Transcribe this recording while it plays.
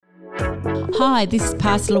Hi, this is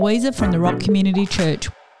Pastor Louisa from the Rock Community Church.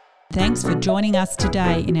 Thanks for joining us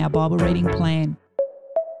today in our Bible reading plan.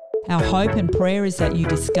 Our hope and prayer is that you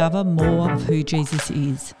discover more of who Jesus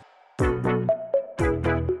is.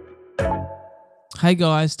 Hey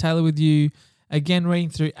guys, Taylor with you, again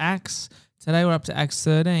reading through Acts. Today we're up to Acts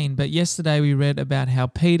 13, but yesterday we read about how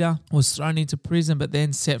Peter was thrown into prison but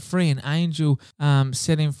then set free. An angel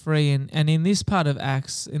set him free. And in this part of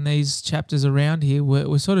Acts, in these chapters around here,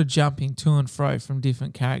 we're sort of jumping to and fro from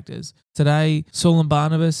different characters. Today, Saul and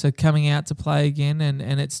Barnabas are coming out to play again,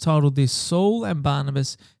 and it's titled this, Saul and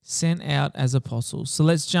Barnabas Sent Out as Apostles. So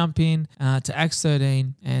let's jump in to Acts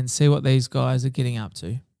 13 and see what these guys are getting up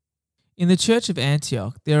to. In the church of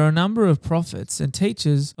Antioch, there are a number of prophets and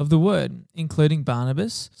teachers of the word, including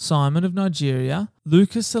Barnabas, Simon of Nigeria,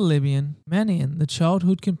 Lucas the Libyan, Manaen, the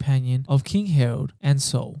childhood companion of King Herod, and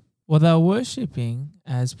Saul. While they were worshipping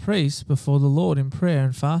as priests before the Lord in prayer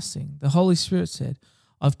and fasting, the Holy Spirit said,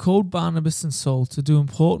 I've called Barnabas and Saul to do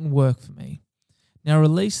important work for me. Now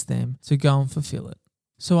release them to go and fulfill it.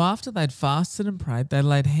 So after they'd fasted and prayed, they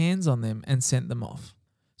laid hands on them and sent them off.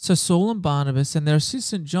 So Saul and Barnabas and their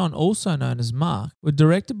assistant John, also known as Mark, were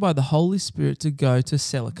directed by the Holy Spirit to go to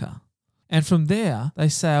Seleucia. And from there they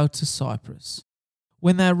sailed to Cyprus.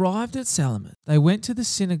 When they arrived at Salamis, they went to the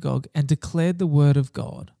synagogue and declared the word of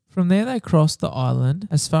God. From there they crossed the island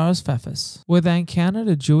as far as Paphos, where they encountered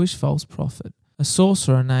a Jewish false prophet, a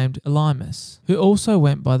sorcerer named Elymas, who also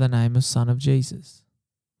went by the name of Son of Jesus.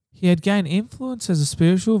 He had gained influence as a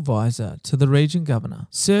spiritual advisor to the region governor,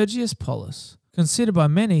 Sergius Paulus, considered by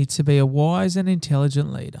many to be a wise and intelligent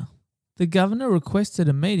leader. The governor requested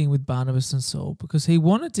a meeting with Barnabas and Saul because he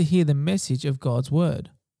wanted to hear the message of God's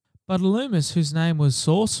word. But Elymas, whose name was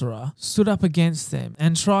Sorcerer, stood up against them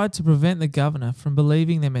and tried to prevent the governor from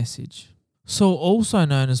believing their message. Saul, also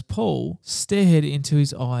known as Paul, stared into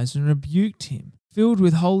his eyes and rebuked him. Filled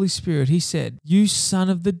with Holy Spirit, he said, You son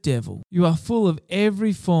of the devil, you are full of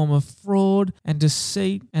every form of fraud and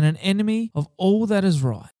deceit and an enemy of all that is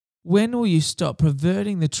right. When will you stop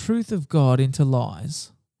perverting the truth of God into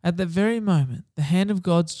lies? At that very moment, the hand of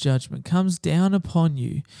God's judgment comes down upon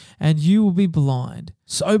you, and you will be blind,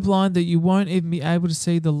 so blind that you won't even be able to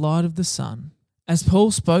see the light of the sun. As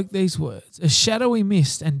Paul spoke these words, a shadowy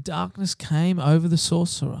mist and darkness came over the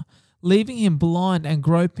sorcerer, leaving him blind and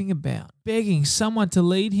groping about, begging someone to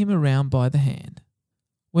lead him around by the hand.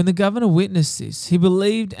 When the governor witnessed this, he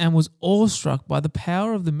believed and was awestruck by the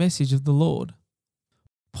power of the message of the Lord.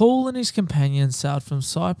 Paul and his companions sailed from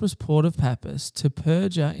Cyprus port of Paphos to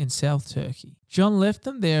Perga in South Turkey. John left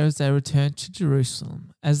them there as they returned to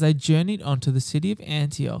Jerusalem, as they journeyed on to the city of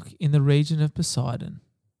Antioch in the region of Poseidon.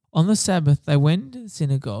 On the Sabbath they went into the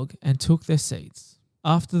synagogue and took their seats.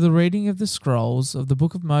 After the reading of the scrolls of the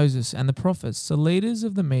book of Moses and the prophets, the leaders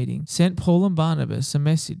of the meeting sent Paul and Barnabas a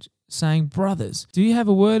message, saying, Brothers, do you have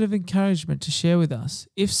a word of encouragement to share with us?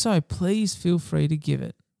 If so, please feel free to give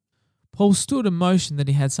it. Paul stood in motion that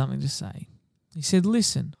he had something to say. He said,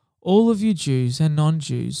 Listen, all of you Jews and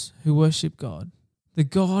non-Jews who worship God, the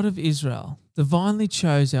God of Israel divinely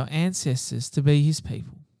chose our ancestors to be his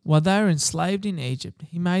people. While they were enslaved in Egypt,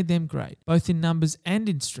 he made them great, both in numbers and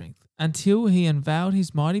in strength, until he unveiled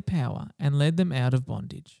his mighty power and led them out of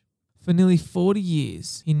bondage. For nearly 40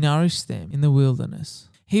 years, he nourished them in the wilderness.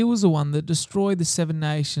 He was the one that destroyed the 7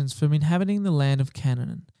 nations from inhabiting the land of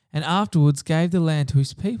Canaan, and afterwards gave the land to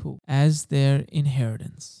his people as their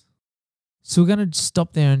inheritance. So we're going to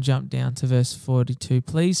stop there and jump down to verse 42.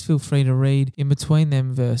 Please feel free to read in between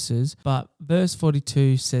them verses, but verse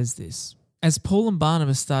 42 says this. As Paul and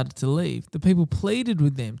Barnabas started to leave, the people pleaded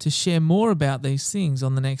with them to share more about these things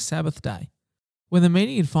on the next Sabbath day. When the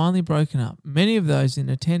meeting had finally broken up, many of those in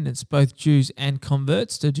attendance, both Jews and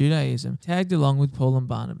converts to Judaism, tagged along with Paul and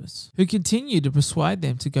Barnabas, who continued to persuade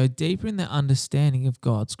them to go deeper in their understanding of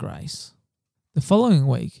God's grace. The following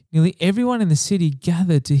week, nearly everyone in the city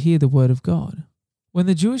gathered to hear the word of God. When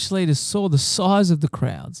the Jewish leaders saw the size of the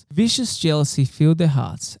crowds, vicious jealousy filled their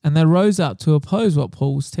hearts, and they rose up to oppose what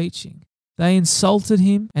Paul was teaching. They insulted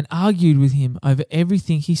him and argued with him over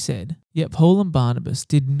everything he said, yet Paul and Barnabas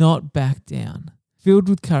did not back down. Filled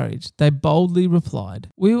with courage, they boldly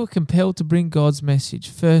replied, We were compelled to bring God's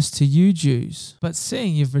message first to you Jews, but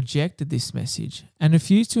seeing you've rejected this message and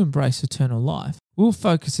refused to embrace eternal life, we'll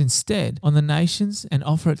focus instead on the nations and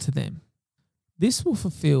offer it to them. This will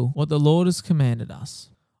fulfill what the Lord has commanded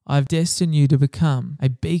us. I have destined you to become a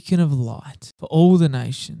beacon of light for all the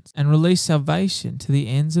nations and release salvation to the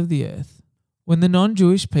ends of the earth. When the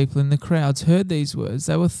non-Jewish people in the crowds heard these words,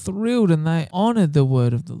 they were thrilled and they honored the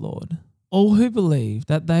word of the Lord. All who believed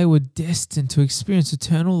that they were destined to experience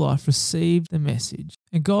eternal life received the message,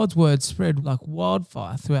 and God's word spread like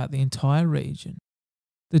wildfire throughout the entire region.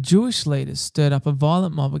 The Jewish leaders stirred up a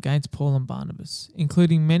violent mob against Paul and Barnabas,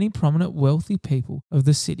 including many prominent wealthy people of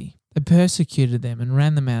the city. They persecuted them and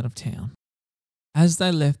ran them out of town. As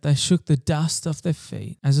they left, they shook the dust off their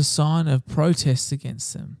feet as a sign of protest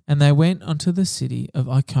against them, and they went onto the city of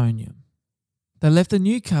Iconium. They left the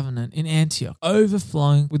new covenant in Antioch,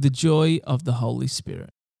 overflowing with the joy of the Holy Spirit.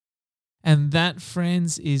 And that,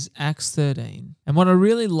 friends, is Acts 13. And what I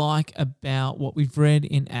really like about what we've read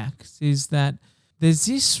in Acts is that there's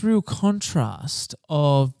this real contrast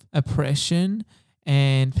of oppression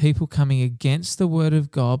and people coming against the word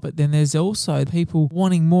of God, but then there's also people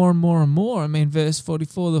wanting more and more and more. I mean, verse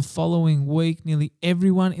 44, the following week, nearly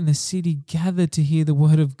everyone in the city gathered to hear the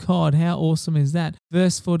word of God. How awesome is that?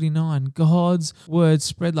 Verse 49, God's word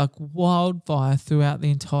spread like wildfire throughout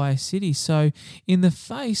the entire city. So in the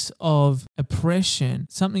face of oppression,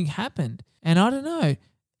 something happened. And I don't know,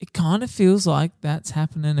 it kind of feels like that's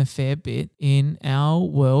happening a fair bit in our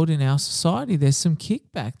world, in our society. There's some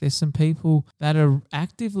kickback. There's some people that are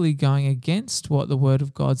actively going against what the Word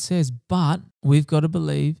of God says. But we've got to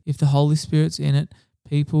believe if the Holy Spirit's in it,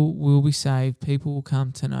 people will be saved. People will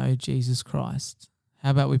come to know Jesus Christ. How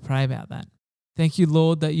about we pray about that? Thank you,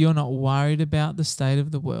 Lord, that you're not worried about the state of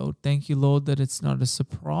the world. Thank you, Lord, that it's not a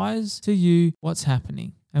surprise to you what's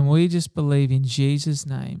happening. And we just believe in Jesus'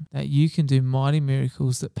 name that you can do mighty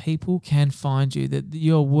miracles, that people can find you, that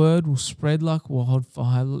your word will spread like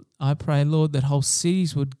wildfire. I pray, Lord, that whole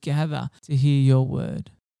cities would gather to hear your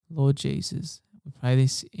word. Lord Jesus, we pray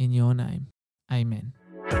this in your name. Amen.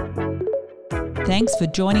 Thanks for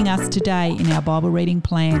joining us today in our Bible reading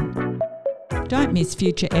plan. Don't miss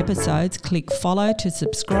future episodes. Click follow to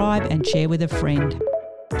subscribe and share with a friend.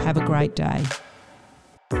 Have a great day.